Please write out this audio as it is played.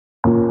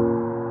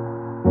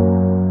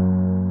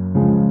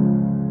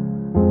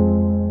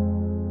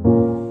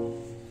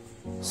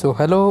So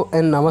hello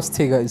and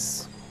नमस्ते guys,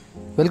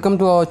 welcome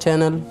to our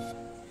channel.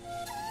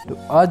 तो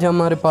आज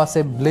हमारे पास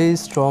है ब्लेज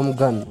स्टॉर्म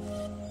गन।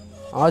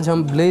 आज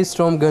हम ब्लेज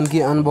स्टॉर्म गन की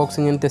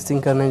अनबॉक्सिंग एंड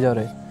टेस्टिंग करने जा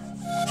रहे हैं।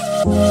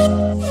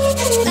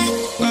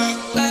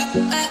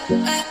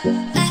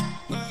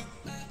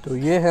 तो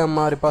ये है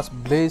हमारे पास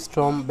Blaze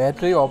storm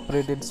battery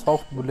operated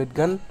soft bullet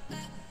gun,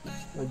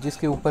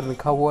 जिसके ऊपर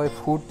लिखा हुआ है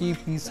 40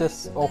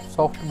 पीसेस ऑफ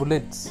सॉफ्ट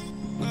बुलेट्स।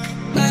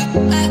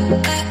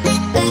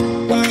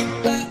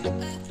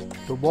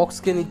 तो बॉक्स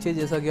के नीचे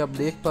जैसा कि आप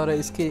देख पा रहे हैं,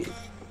 इसके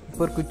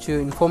ऊपर कुछ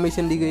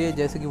इन्फॉर्मेशन दी गई है,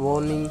 जैसे कि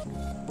वार्निंग,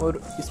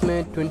 और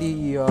इसमें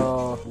 20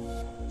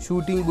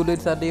 शूटिंग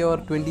बुलेट्स आते हैं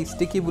और 20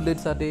 स्टिकी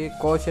बुलेट्स आते हैं,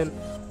 कॉशन,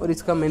 और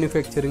इसका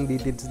मैन्युफैक्चरिंग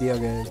डिटेल्स दिया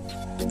गया है।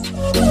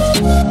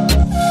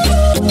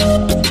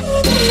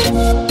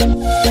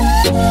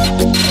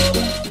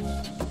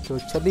 तो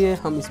चलिए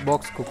हम इस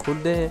बॉक्स को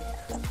खोलते हैं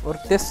और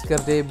टेस्ट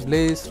करते हैं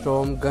ब्लेज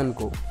स्टॉर्म गन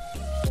को।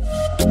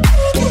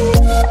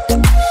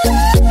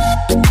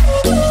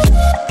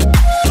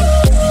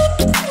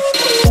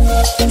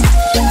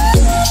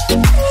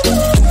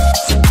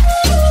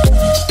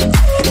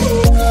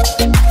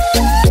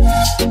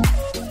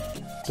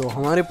 तो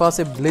हमारे पास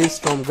है ब्लेज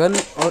स्टॉर्म गन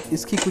और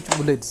इसकी कुछ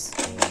बुलेट्स।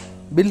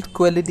 बिल्ड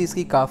क्वालिटी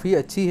इसकी काफ़ी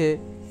अच्छी है,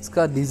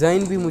 इसका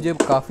डिज़ाइन भी मुझे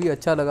काफ़ी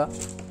अच्छा लगा।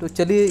 तो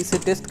चलिए इसे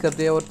टेस्ट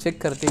करते हैं और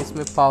चेक करते हैं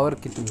इसमें पावर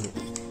कितनी है।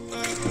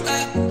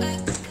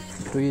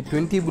 तो ये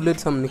 20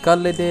 बुलेट्स हम निकाल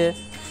लेते हैं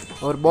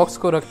और बॉक्स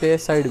को रखते हैं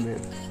साइड में।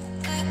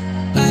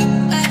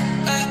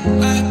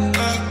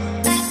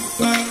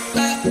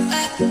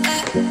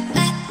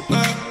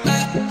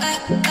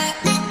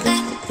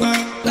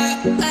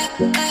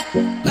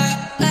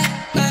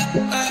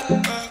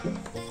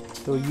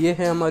 तो ये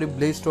है हमारी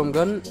ब्लेज स्टॉर्म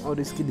गन और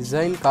इसकी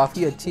डिज़ाइन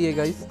काफ़ी अच्छी है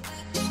गाइस।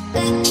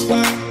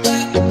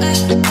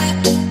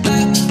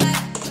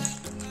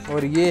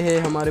 और ये है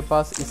हमारे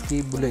पास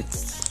इसकी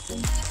बुलेट्स।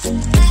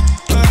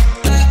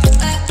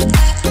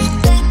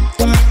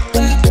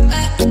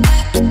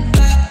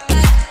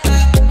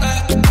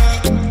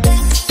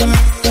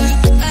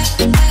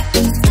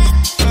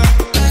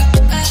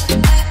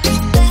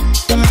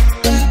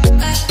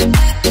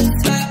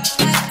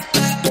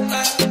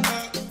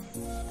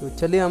 तो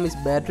चलिए हम इस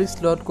बैटरी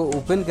स्लॉट को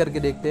ओपन करके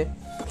देखते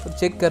हैं और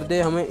चेक करते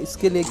हैं हमें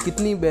इसके लिए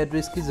कितनी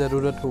बैटरीज की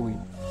ज़रूरत होगी।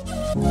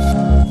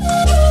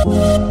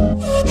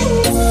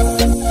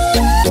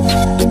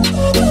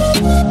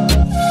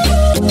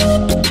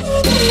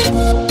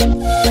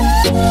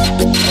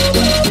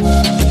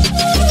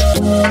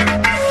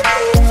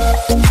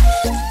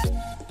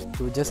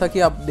 तो जैसा कि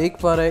आप देख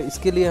पा रहे हैं,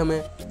 इसके लिए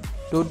हमें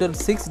टोटल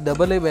 6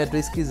 AA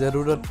बैटरीज की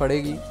ज़रूरत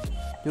पड़ेगी,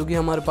 जो कि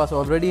हमारे पास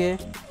ऑलरेडी है,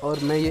 और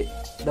मैं ये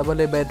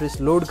AA बैटरीज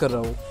लोड कर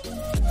रहा हूँ।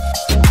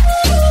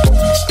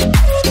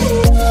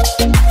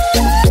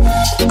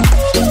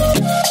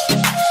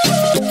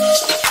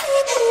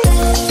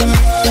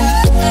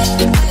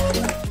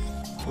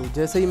 तो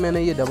जैसे ही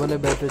मैंने ये AA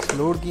बैटरीज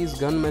लोड की, इस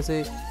गन में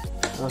से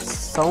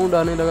साउंड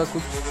आने लगा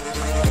कुछ।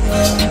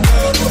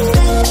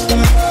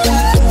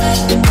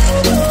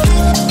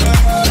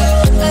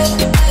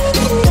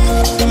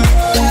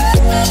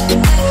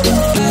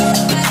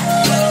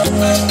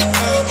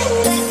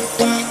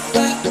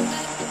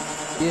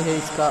 ये है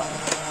इसका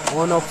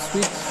ऑन ऑफ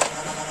स्विच।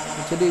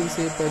 तो चलिए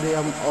इसे पहले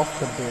हम ऑफ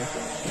करते हैं।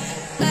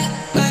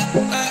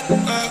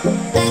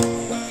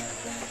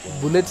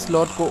 बुलेट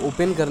स्लॉट को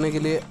ओपन करने के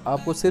लिए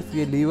आपको सिर्फ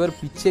ये लीवर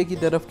पीछे की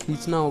तरफ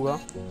खींचना होगा।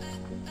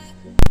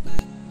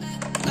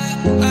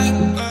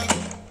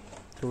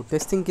 तो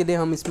टेस्टिंग के लिए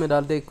हम इसमें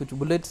डालते हैं कुछ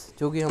बुलेट्स,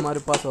 जो कि हमारे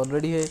पास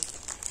ऑलरेडी है।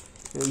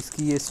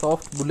 इसकी ये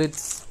सॉफ्ट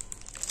बुलेट्स।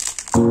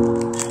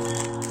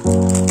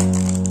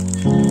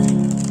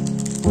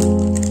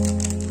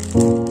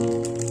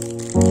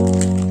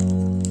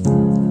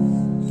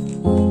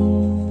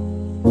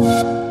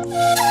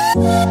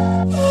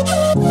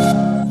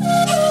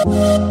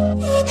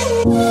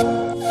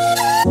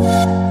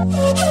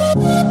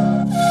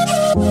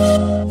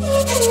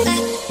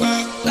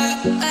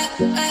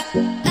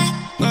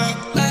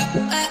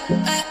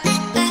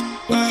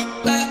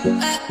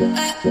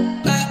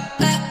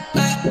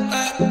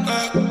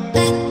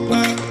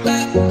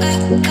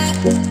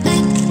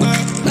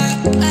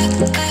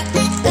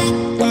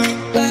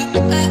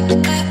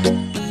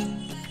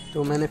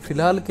 तो मैंने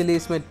फ़िलहाल के लिए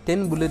इसमें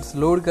 10 बुलेट्स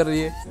लोड कर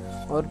रही है,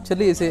 और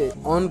चलिए इसे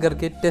ऑन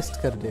करके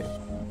टेस्ट करते हैं।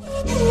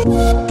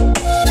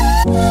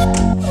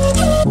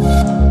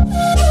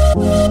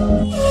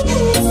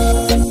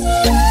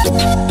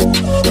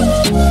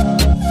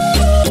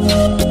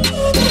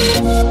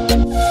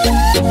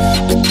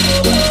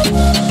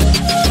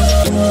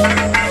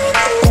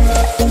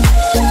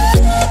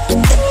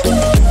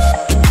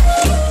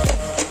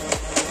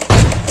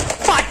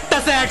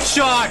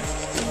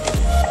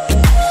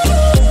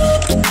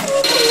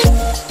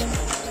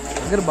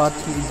 अगर बात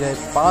की जाए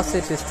पास से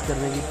टेस्ट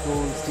करने की, तो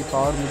इसकी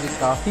पावर मुझे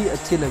काफ़ी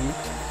अच्छी लगी।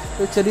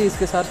 तो चलिए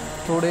इसके साथ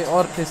थोड़े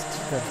और टेस्ट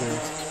करते हैं।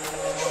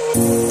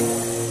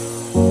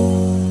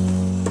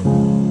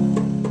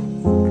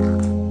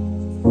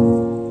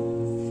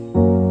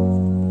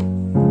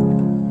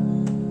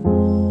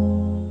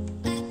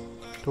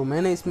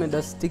 इसमें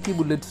 10 स्टिकी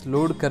बुलेट्स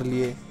लोड कर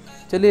लिए।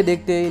 चलिए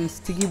देखते हैं इन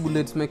स्टिकी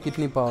बुलेट्स में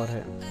कितनी पावर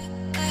है।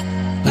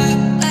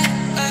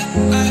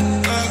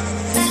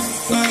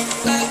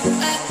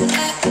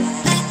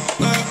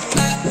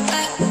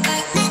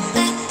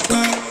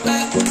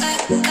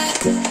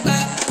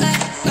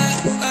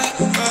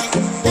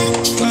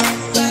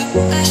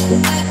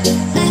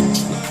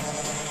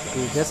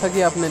 तो जैसा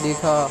कि आपने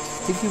देखा,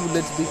 स्टिकी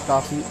बुलेट्स भी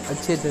काफ़ी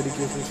अच्छे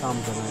तरीके से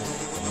काम कर रहे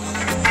हैं।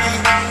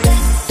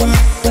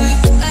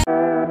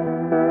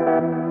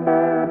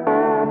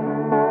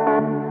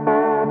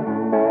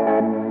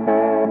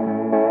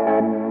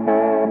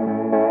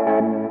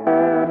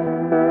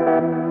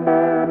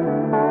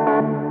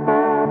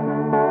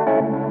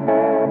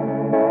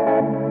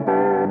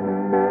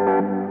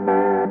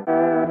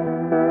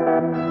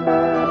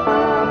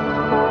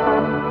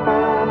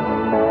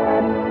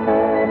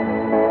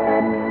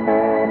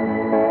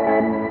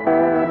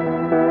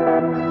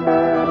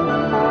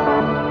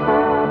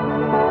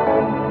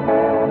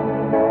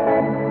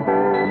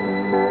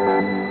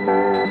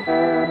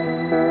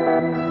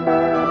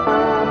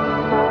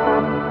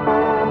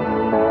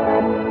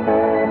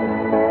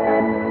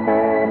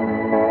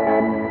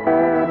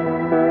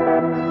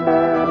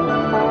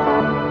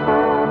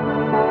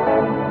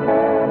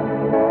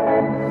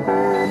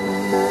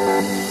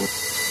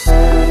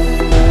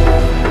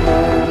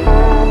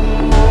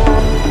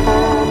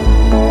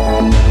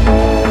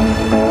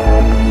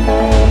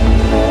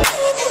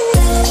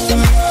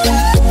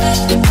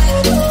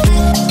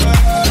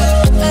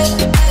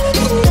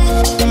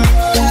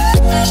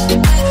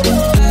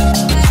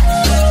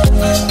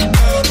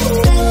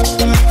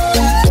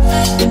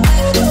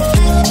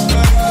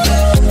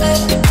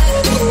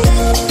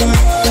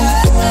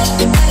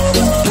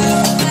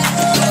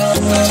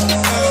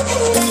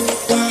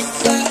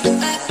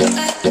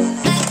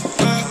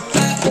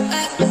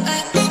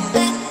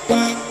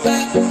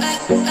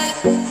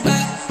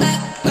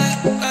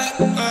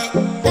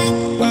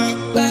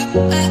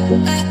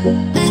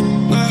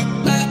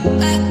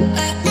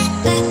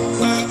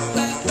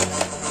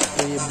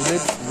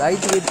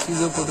 लाइट वेट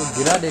चीज़ों को तो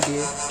गिरा देती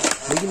है,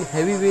 लेकिन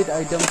हैवी वेट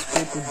आइटम्स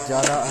पे कुछ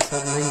ज़्यादा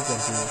असर नहीं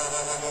करती है।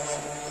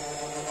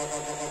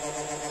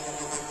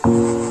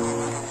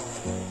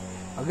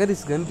 अगर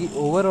इस गन की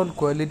ओवरऑल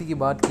क्वालिटी की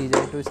बात की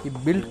जाए तो इसकी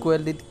बिल्ड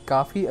क्वालिटी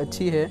काफ़ी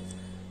अच्छी है।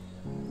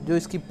 जो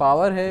इसकी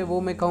पावर है वो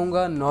मैं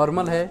कहूँगा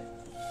नॉर्मल है,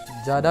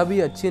 ज़्यादा भी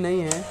अच्छी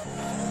नहीं है।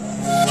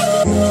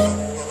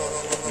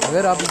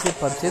 अगर आप इसे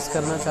परचेस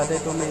करना चाहते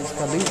हैं तो मैं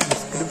इसका लिंक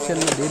डिस्क्रिप्शन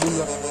में दे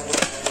दूँगा।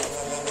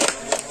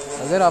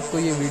 अगर आपको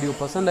ये वीडियो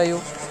पसंद आई हो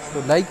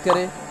तो लाइक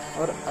करें,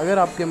 और अगर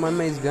आपके मन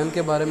में इस गन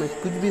के बारे में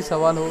कुछ भी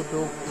सवाल हो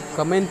तो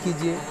कमेंट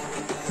कीजिए।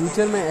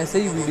 फ्यूचर में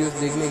ऐसे ही वीडियोस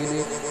देखने के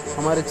लिए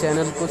हमारे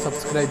चैनल को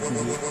सब्सक्राइब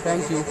कीजिए।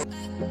 Thank you.